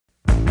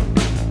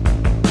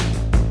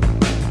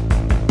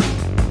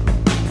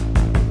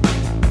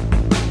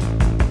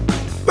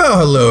Well,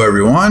 hello,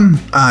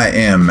 everyone. I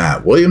am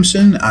Matt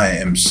Williamson. I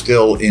am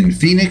still in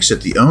Phoenix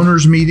at the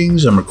owners'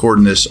 meetings. I'm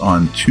recording this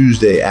on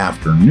Tuesday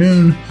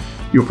afternoon.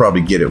 You'll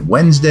probably get it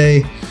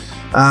Wednesday.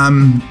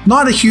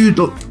 Not a huge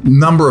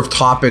number of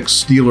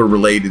topics Steeler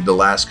related the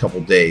last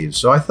couple days,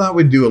 so I thought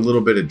we'd do a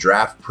little bit of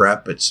draft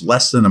prep. It's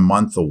less than a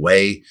month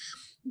away.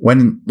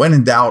 When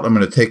in doubt, I'm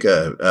going to take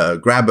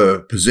grab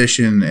a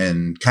position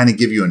and kind of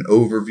give you an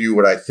overview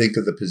what I think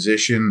of the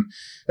position,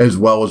 as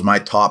well as my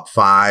top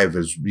five,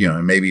 as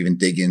and maybe even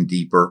dig in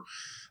deeper.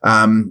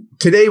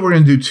 Today we're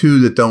going to do two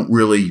that don't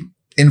really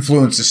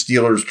influence the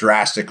Steelers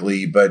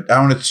drastically, but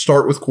I want to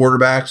start with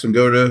quarterbacks and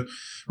go to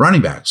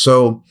running backs.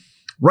 So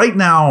right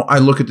now, I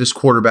look at this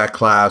quarterback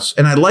class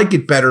and I like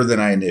it better than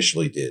I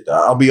initially did.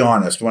 I'll be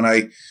honest. When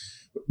I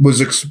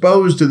was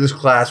exposed to this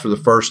class for the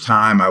first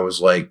time, I was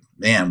like,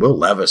 man, Will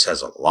Levis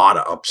has a lot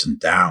of ups and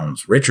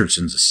downs.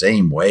 Richardson's the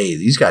same way.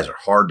 These guys are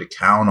hard to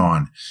count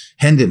on.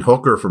 Hendon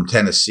Hooker from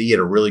Tennessee had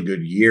a really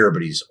good year,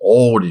 but he's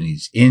old and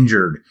he's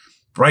injured.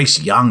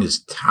 Bryce Young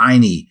is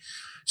tiny.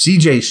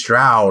 CJ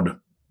Stroud,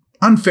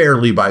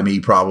 unfairly by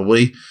me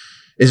probably,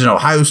 is an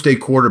Ohio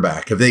State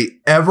quarterback. Have they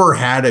ever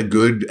had a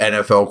good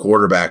NFL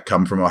quarterback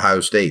come from Ohio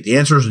State? The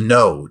answer is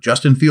no.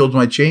 Justin Fields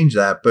might change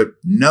that, but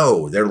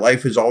no. Their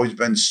life has always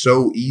been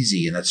so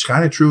easy, and that's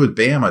kind of true with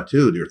Bama,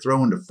 too. They're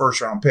throwing the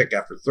first-round pick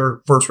after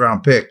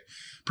first-round pick,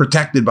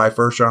 protected by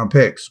first-round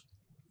picks.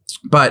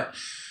 But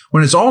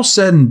when it's all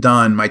said and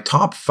done, my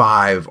top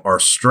five are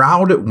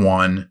Stroud at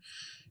 1,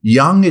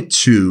 Young at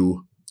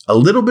 2, a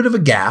little bit of a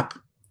gap,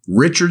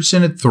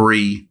 Richardson at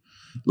 3,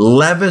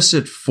 Levis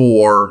at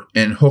 4,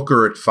 and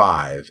Hooker at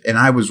 5. And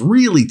I was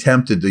really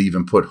tempted to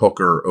even put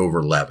Hooker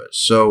over Levis.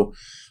 So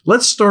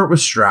let's start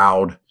with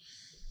Stroud.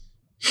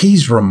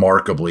 He's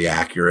remarkably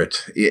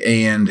accurate,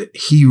 and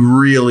he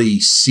really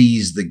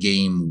sees the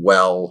game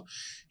well.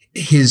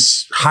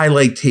 His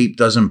highlight tape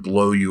doesn't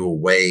blow you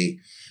away,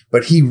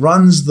 but he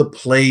runs the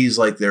plays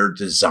like they're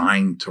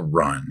designed to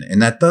run.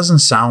 And that doesn't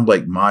sound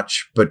like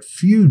much, but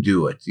few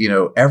do it.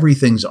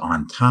 Everything's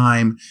on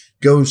time,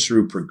 goes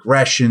through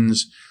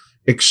progressions.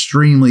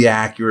 Extremely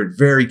accurate,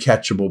 very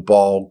catchable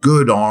ball,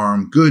 good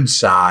arm, good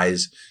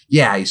size.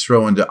 Yeah, he's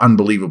throwing to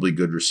unbelievably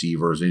good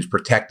receivers and he's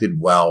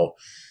protected well.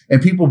 And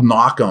people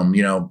knock him,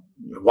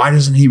 why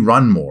doesn't he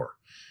run more?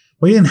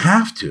 Well, he didn't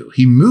have to.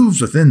 He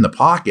moves within the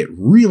pocket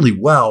really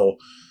well,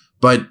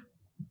 but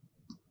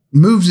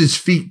moves his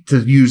feet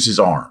to use his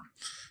arm.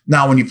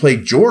 Now, when you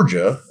played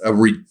Georgia, a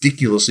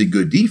ridiculously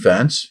good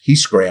defense, he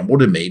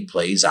scrambled and made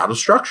plays out of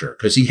structure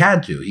because he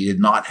had to. He did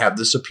not have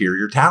the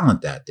superior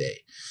talent that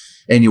day.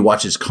 And you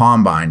watch his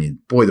combine,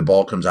 and boy, the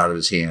ball comes out of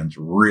his hands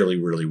really,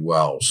 really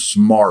well.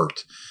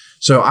 Smart.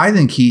 So I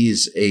think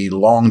he's a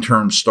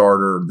long-term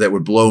starter that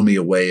would blow me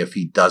away if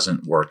he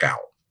doesn't work out.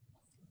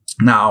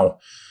 Now,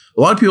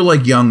 a lot of people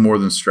like Young more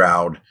than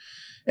Stroud,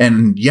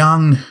 and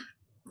Young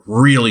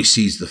really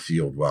sees the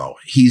field well.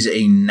 He's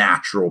a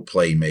natural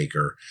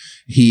playmaker.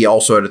 He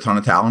also had a ton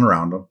of talent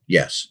around him,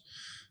 yes.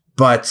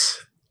 But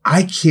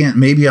I can't,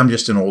 maybe I'm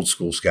just an old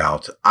school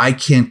scout. I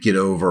can't get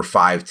over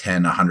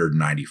 5'10",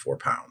 194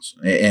 pounds.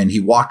 And he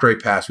walked right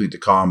past me at the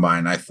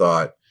combine. I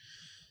thought,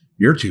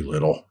 you're too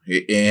little.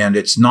 And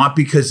it's not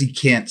because he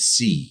can't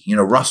see.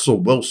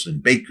 Russell Wilson,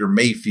 Baker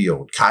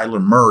Mayfield,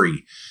 Kyler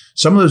Murray.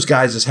 Some of those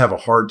guys just have a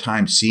hard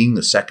time seeing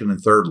the second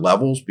and third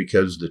levels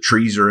because the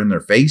trees are in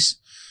their face.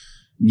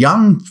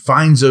 Young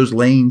finds those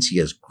lanes. He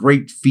has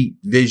great feet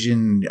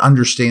vision,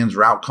 understands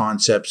route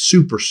concepts,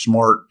 super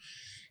smart.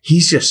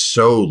 He's just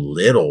so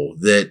little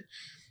that,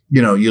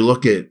 you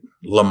look at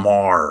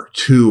Lamar,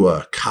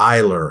 Tua,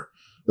 Kyler,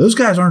 those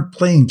guys aren't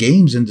playing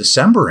games in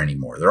December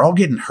anymore. They're all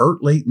getting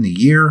hurt late in the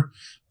year.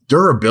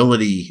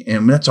 Durability,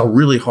 and that's a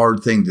really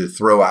hard thing to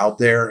throw out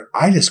there.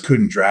 I just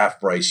couldn't draft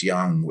Bryce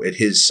Young at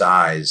his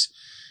size.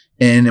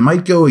 And it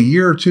might go a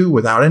year or two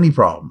without any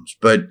problems,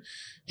 but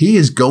he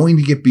is going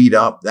to get beat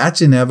up.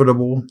 That's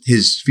inevitable.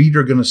 His feet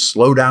are going to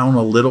slow down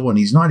a little, and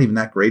he's not even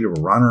that great of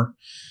a runner.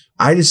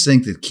 I just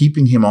think that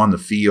keeping him on the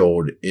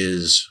field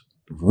is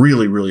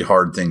really, really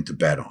hard thing to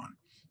bet on.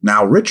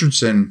 Now,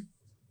 Richardson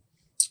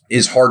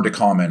is hard to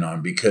comment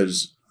on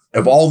because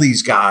of all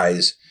these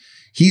guys,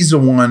 he's the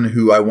one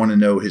who I want to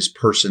know his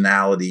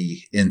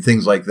personality and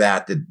things like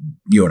that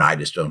you and I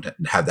just don't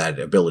have that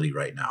ability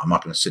right now. I'm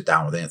not going to sit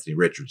down with Anthony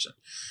Richardson.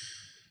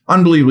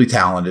 Unbelievably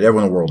talented.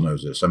 Everyone in the world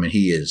knows this. I mean,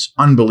 he is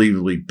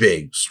unbelievably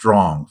big,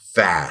 strong,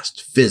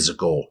 fast,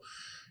 physical,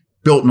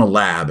 built in a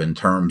lab in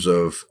terms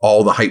of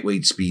all the height,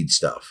 weight, speed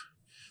stuff.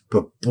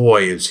 But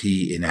boy, is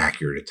he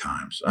inaccurate at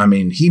times. I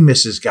mean, he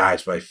misses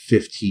guys by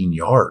 15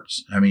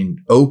 yards. I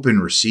mean, open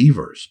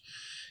receivers.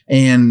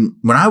 And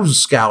when I was a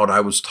scout,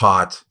 I was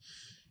taught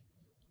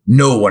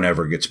no one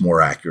ever gets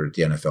more accurate at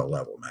the NFL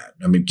level, Matt.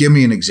 I mean, give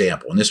me an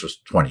example. And this was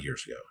 20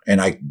 years ago.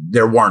 And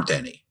there weren't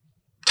any.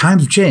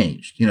 Times have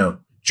changed.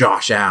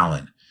 Josh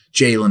Allen,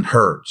 Jalen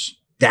Hurts,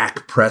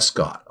 Dak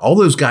Prescott. All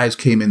those guys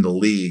came in the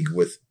league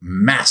with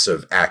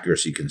massive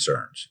accuracy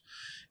concerns.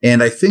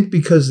 And I think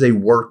because they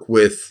work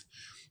with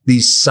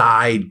these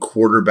side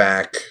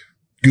quarterback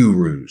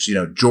gurus,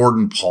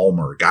 Jordan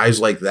Palmer, guys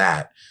like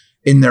that,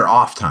 in their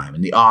off time,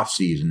 in the off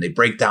season. They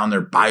break down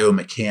their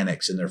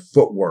biomechanics and their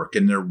footwork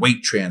and their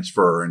weight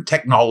transfer and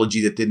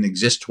technology that didn't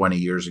exist 20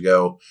 years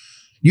ago.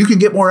 You can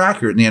get more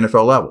accurate in the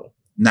NFL level.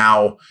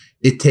 Now,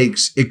 it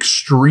takes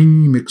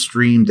extreme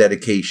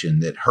dedication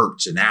that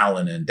Hurts and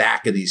Allen and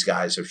Dak and these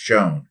guys have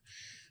shown.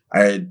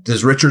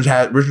 Does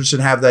Richardson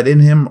have that in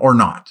him or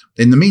not?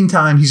 In the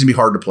meantime, he's going to be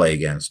hard to play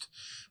against,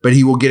 but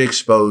he will get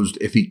exposed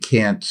if he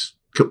can't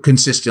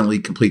consistently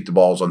complete the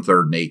balls on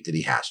 3rd and 8 that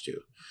he has to.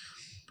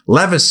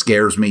 Levis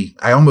scares me.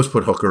 I almost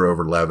put Hooker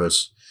over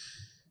Levis.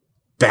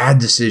 Bad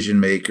decision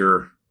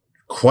maker,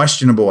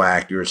 questionable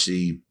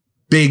accuracy,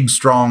 big,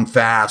 strong,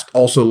 fast.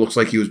 Also looks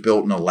like he was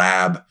built in a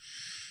lab.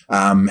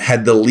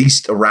 Had the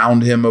least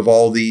around him of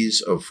all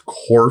these, of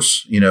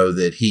course,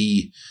 that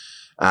he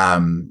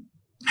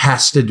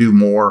has to do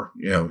more.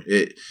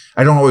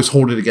 I don't always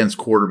hold it against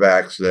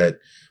quarterbacks that,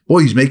 boy,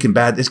 he's making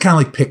bad. It's kind of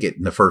like Pickett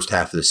in the first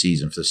half of the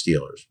season for the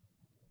Steelers.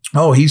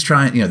 Oh, he's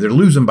trying, they're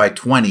losing by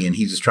 20 and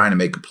he's just trying to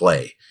make a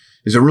play.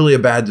 Is it really a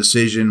bad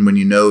decision when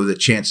you know that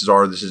chances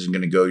are this isn't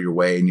going to go your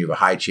way and you have a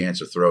high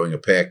chance of throwing a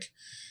pick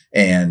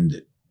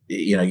and,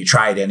 you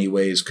try it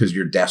anyways because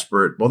you're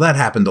desperate? Well, that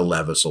happened to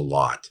Levis a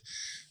lot.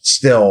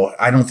 Still,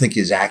 I don't think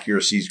his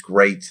accuracy is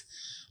great.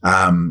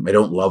 I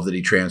don't love that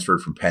he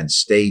transferred from Penn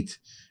State,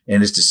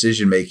 and his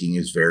decision-making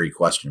is very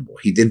questionable.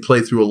 He did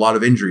play through a lot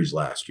of injuries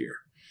last year.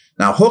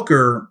 Now,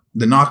 Hooker,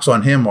 the knocks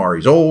on him are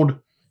he's old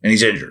and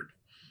he's injured.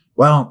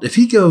 Well, if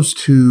he goes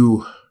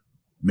to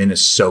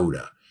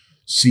Minnesota,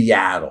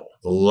 Seattle,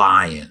 the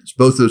Lions,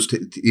 both those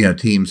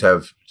teams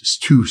have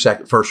just 2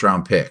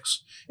 first-round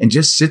picks, and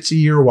just sits a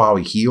year while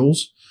he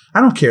heals,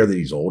 I don't care that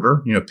he's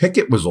older.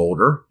 Pickett was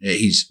older.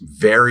 He's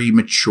very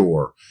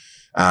mature.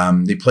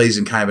 He plays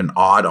in kind of an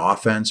odd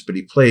offense, but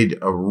he played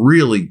a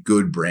really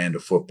good brand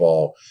of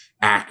football.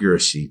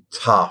 Accuracy,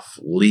 tough,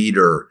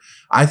 leader.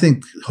 I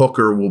think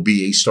Hooker will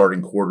be a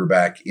starting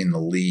quarterback in the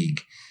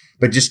league,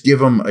 but just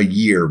give him a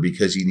year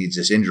because he needs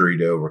this injury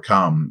to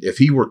overcome. If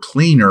he were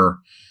cleaner,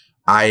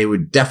 I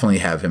would definitely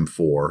have him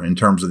 4 in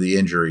terms of the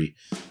injury.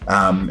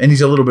 And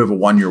he's a little bit of a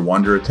one-year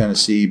wonder at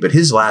Tennessee, but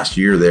his last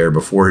year there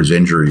before his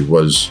injury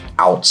was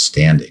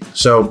outstanding.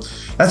 So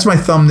that's my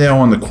thumbnail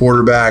on the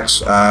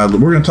quarterbacks.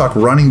 We're going to talk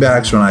running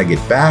backs when I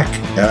get back.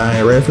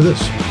 Ready for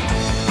this?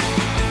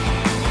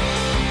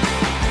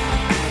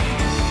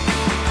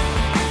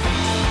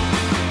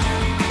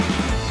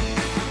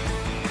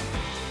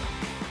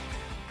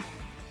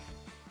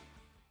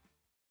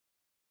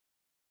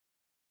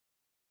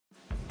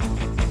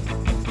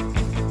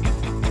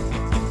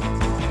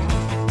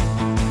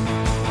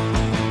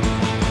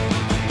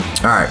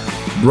 All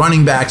right,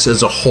 running backs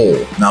as a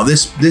whole. Now,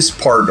 this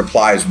part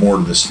applies more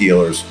to the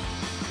Steelers.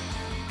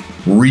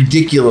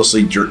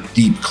 Ridiculously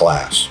deep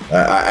class.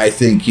 I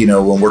think,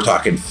 when we're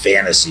talking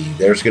fantasy,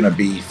 there's going to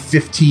be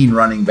 15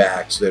 running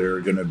backs that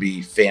are going to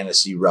be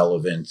fantasy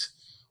relevant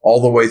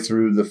all the way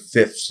through the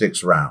 5th,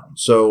 6th round.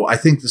 So I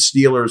think the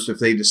Steelers, if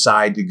they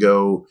decide to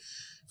go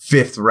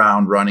 5th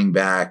round running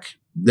back,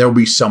 there'll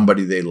be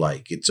somebody they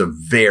like. It's a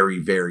very,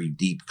 very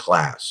deep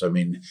class.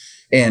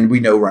 And we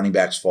know running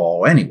backs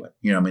fall anyway.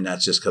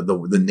 That's just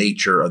the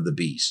nature of the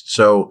beast.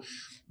 So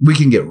we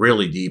can get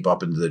really deep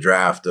up into the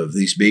draft of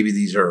these. Maybe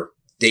these are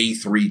day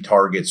 3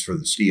 targets for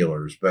the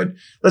Steelers, but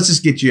let's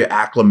just get you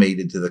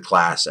acclimated to the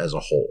class as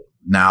a whole.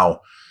 Now,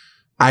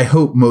 I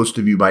hope most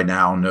of you by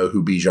now know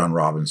who Bijan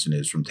Robinson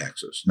is from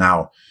Texas.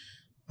 Now,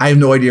 I have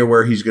no idea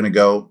where he's going to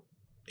go.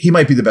 He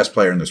might be the best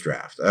player in this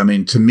draft.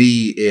 To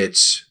me,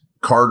 it's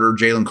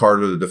Jalen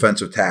Carter, the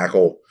defensive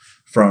tackle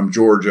from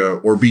Georgia,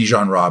 or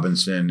Bijan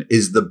Robinson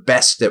is the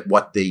best at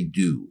what they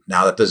do.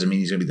 Now, that doesn't mean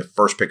he's going to be the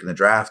first pick in the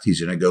draft. He's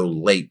going to go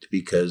late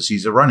because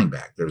he's a running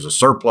back. There's a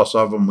surplus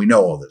of them. We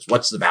know all this.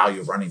 What's the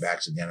value of running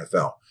backs in the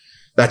NFL?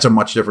 That's a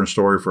much different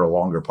story for a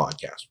longer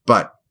podcast.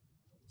 But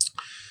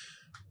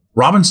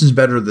Robinson's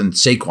better than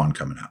Saquon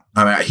coming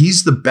out.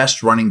 He's the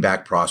best running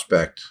back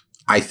prospect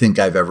I think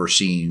I've ever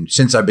seen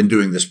since I've been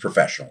doing this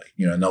professionally,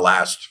 in the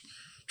last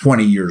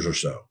 20 years or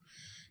so.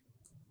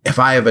 If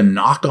I have a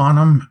knock on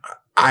him,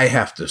 I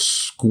have to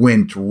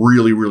squint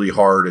really, really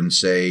hard and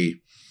say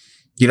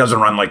he doesn't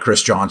run like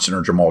Chris Johnson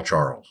or Jamal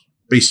Charles,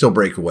 but he still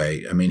break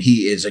away.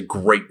 He is a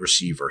great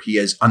receiver. He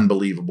has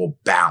unbelievable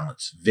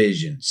balance,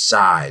 vision,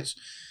 size.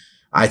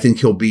 I think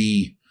he'll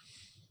be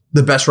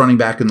the best running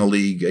back in the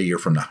league a year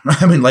from now.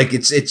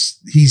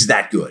 He's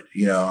that good,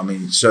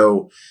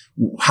 so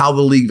how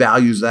the league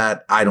values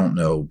that, I don't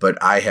know, but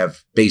I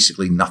have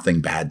basically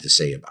nothing bad to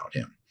say about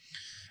him.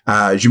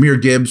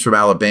 Jahmyr Gibbs from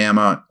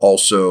Alabama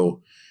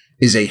also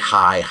is a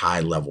high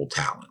level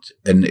talent,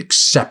 an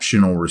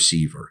exceptional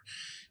receiver.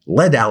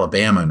 Led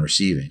Alabama in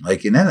receiving.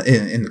 In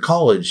the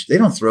college, they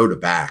don't throw to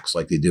backs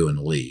like they do in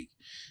the league.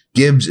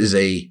 Gibbs is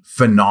a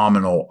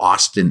phenomenal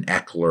Austin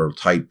Eckler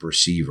type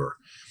receiver.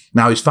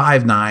 Now, he's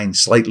 5'9",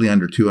 slightly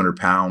under 200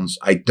 pounds.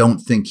 I don't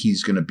think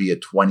he's going to be a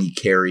 20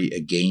 carry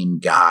a game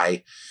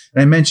guy.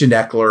 And I mentioned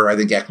Eckler. I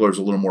think Eckler's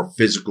a little more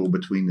physical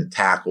between the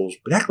tackles,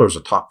 but Eckler's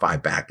a top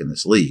 5 back in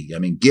this league.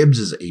 Gibbs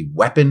is a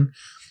weapon.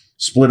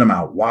 Split him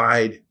out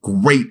wide.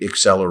 Great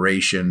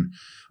acceleration.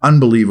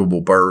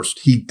 unbelievable burst.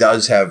 He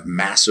does have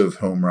massive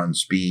home run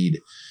speed.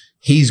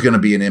 He's going to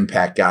be an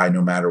impact guy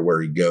no matter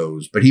where he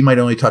goes, but he might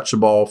only touch the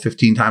ball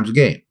 15 times a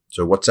game.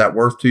 So what's that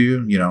worth to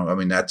you? You know, I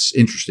mean, that's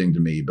interesting to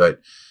me, but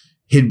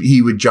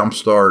he would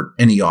jumpstart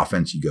any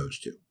offense he goes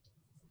to.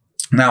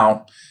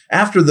 Now,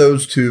 after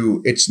those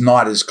two, it's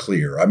not as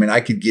clear. I mean, I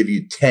could give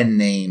you 10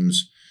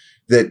 names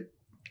that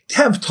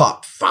have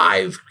top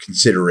 5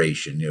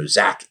 consideration. You know,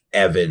 Zach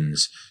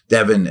Evans,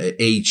 Devin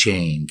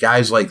A-Chain,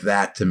 guys like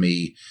that to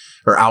me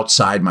are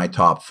outside my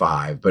top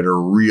 5, but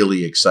are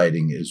really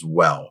exciting as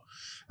well.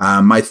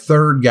 My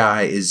third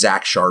guy is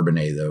Zach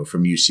Charbonnet, though,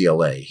 from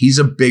UCLA. He's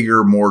a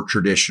bigger, more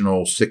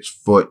traditional 6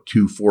 foot,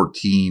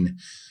 214.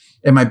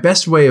 And my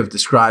best way of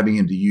describing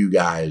him to you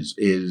guys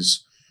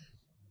is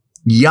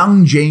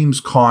young James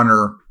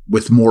Conner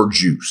with more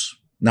juice.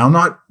 Now,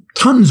 not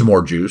tons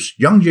more juice.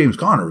 Young James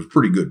Conner was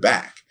pretty good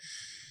back.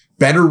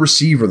 Better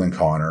receiver than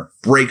Conner,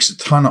 breaks a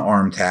ton of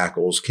arm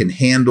tackles, can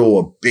handle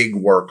a big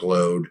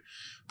workload,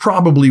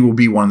 probably will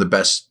be one of the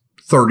best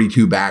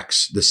 32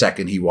 backs the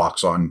second he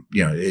walks on,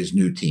 you know, his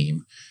new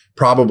team.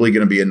 Probably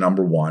going to be a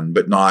number 1,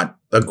 but not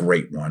a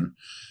great one.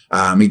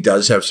 He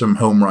does have some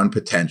home run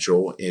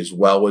potential as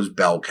well as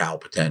bell cow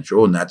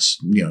potential, and that's,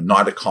 you know,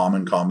 not a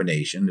common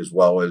combination, as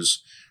well as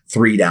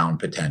 3-down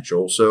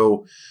potential.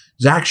 So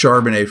Zach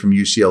Charbonnet from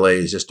UCLA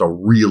is just a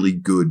really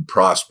good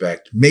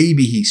prospect.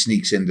 Maybe he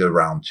sneaks into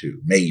round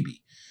 2,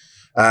 maybe.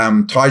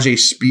 Tajay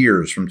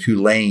Spears from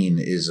Tulane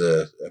is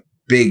a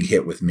big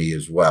hit with me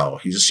as well.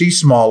 He's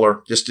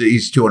smaller,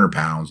 he's 200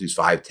 pounds, he's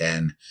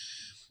 5'10".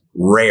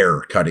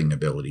 Rare cutting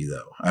ability,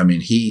 though. I mean,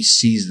 he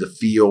sees the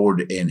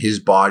field and his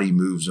body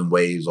moves in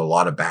ways a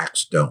lot of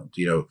backs don't.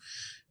 You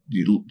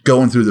know,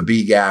 going through the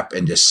B gap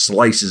and just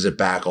slices it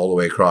back all the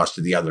way across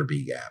to the other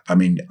B gap. I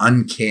mean,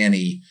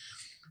 uncanny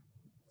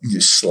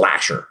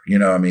slasher. You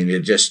know, I mean,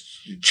 it just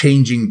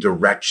changing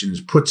directions,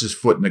 puts his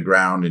foot in the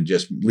ground and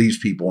just leaves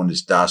people in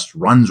his dust,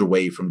 runs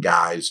away from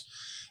guys.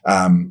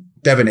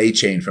 Devin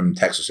A-Chain from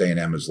Texas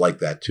A&M is like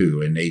that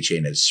too. And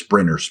A-Chain has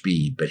sprinter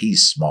speed, but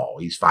he's small.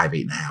 He's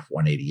 5'8.5",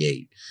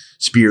 188.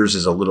 Spears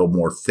is a little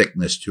more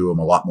thickness to him,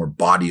 a lot more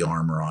body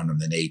armor on him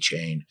than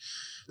A-Chain.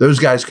 Those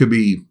guys could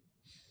be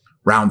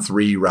round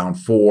 3, round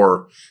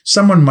 4.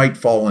 Someone might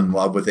fall in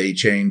love with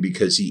A-Chain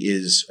because he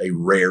is a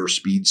rare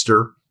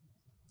speedster,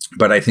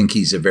 but I think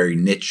he's a very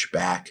niche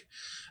back.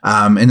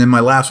 And then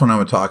my last one I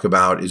would talk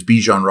about is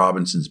Bijan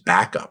Robinson's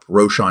backup,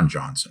 Roschon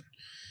Johnson.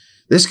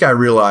 This guy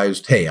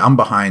realized, hey, I'm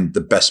behind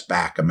the best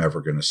back I'm ever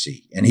going to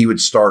see. And he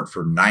would start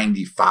for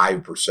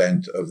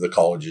 95% of the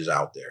colleges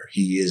out there.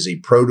 He is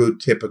a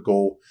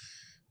prototypical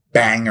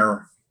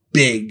banger,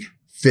 big,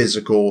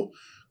 physical,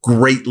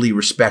 greatly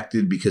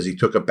respected because he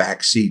took a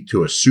back seat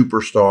to a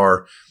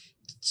superstar.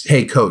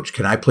 Hey, coach,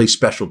 can I play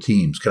special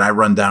teams? Can I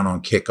run down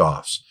on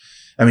kickoffs?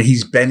 I mean,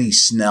 he's Benny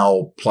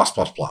Snell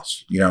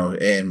plus, you know,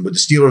 and would the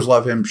Steelers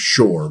love him?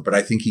 Sure. But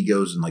I think he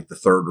goes in like the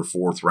 3rd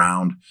or 4th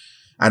round.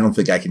 I don't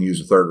think I can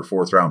use a 3rd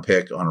or 4th round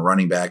pick on a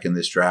running back in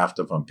this draft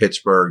if I'm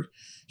Pittsburgh.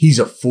 He's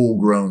a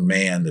full-grown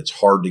man that's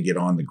hard to get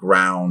on the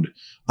ground,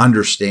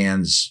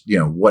 understands, you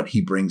know, what he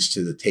brings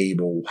to the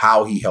table,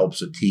 how he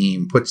helps a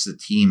team, puts the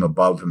team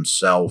above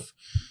himself.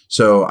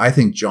 So I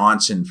think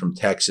Johnson from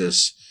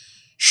Texas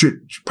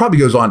probably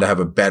goes on to have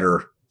a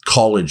better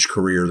college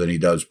career than he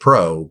does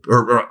pro,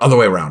 or other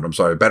way around. I'm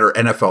sorry, a better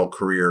NFL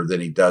career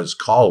than he does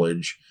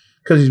college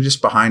because he's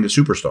just behind a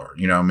superstar.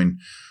 You know, I mean,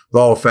 with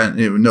all offense,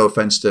 no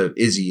offense to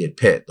Izzy at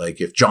Pitt. Like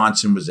if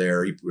Johnson was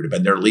there, he would have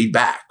been their lead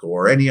back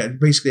or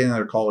basically any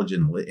other college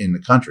in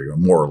the country, or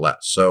more or less.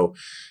 So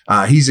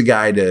he's a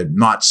guy to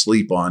not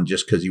sleep on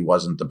just because he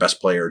wasn't the best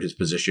player at his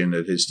position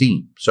at his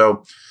team.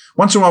 So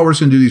once in a while, we're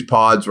just going to do these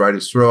pods, right?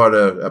 Just throw out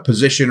a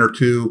position or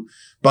two,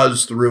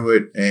 buzz through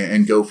it,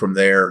 and go from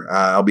there.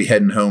 I'll be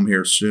heading home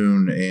here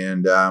soon,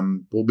 and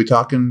we'll be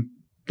talking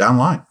down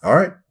the line. All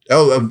right.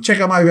 Oh, check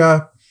out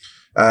my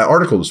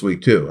article this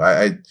week too.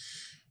 I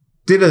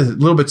did a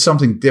little bit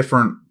something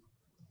different.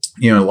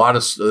 You know, a lot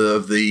of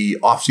the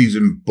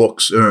offseason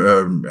books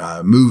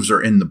moves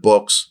are in the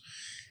books,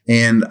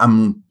 and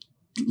I'm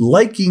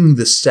liking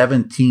the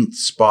 17th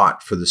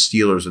spot for the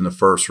Steelers in the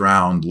first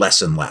round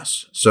less and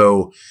less.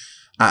 So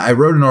I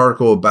wrote an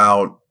article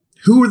about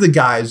who are the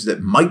guys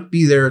that might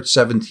be there at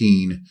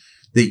 17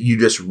 that you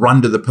just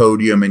run to the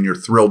podium and you're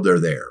thrilled they're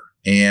there.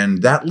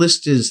 And that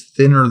list is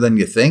thinner than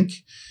you think.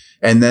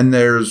 And then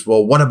there's,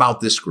 well, what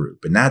about this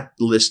group? And that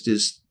list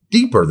is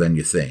deeper than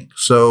you think.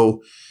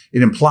 So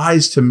it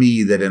implies to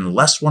me that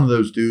unless one of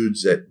those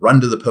dudes that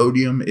run to the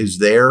podium is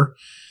there,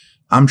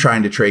 I'm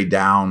trying to trade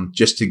down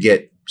just to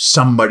get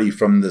somebody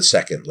from the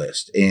second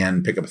list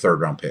and pick up a 3rd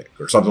round pick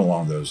or something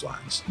along those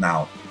lines.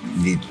 Now,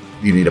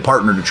 you need a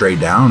partner to trade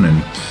down,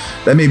 and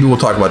then maybe we'll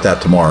talk about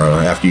that tomorrow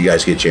after you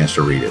guys get a chance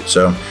to read it.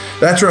 So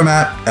that's where I'm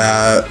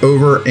at.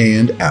 Over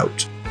and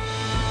out.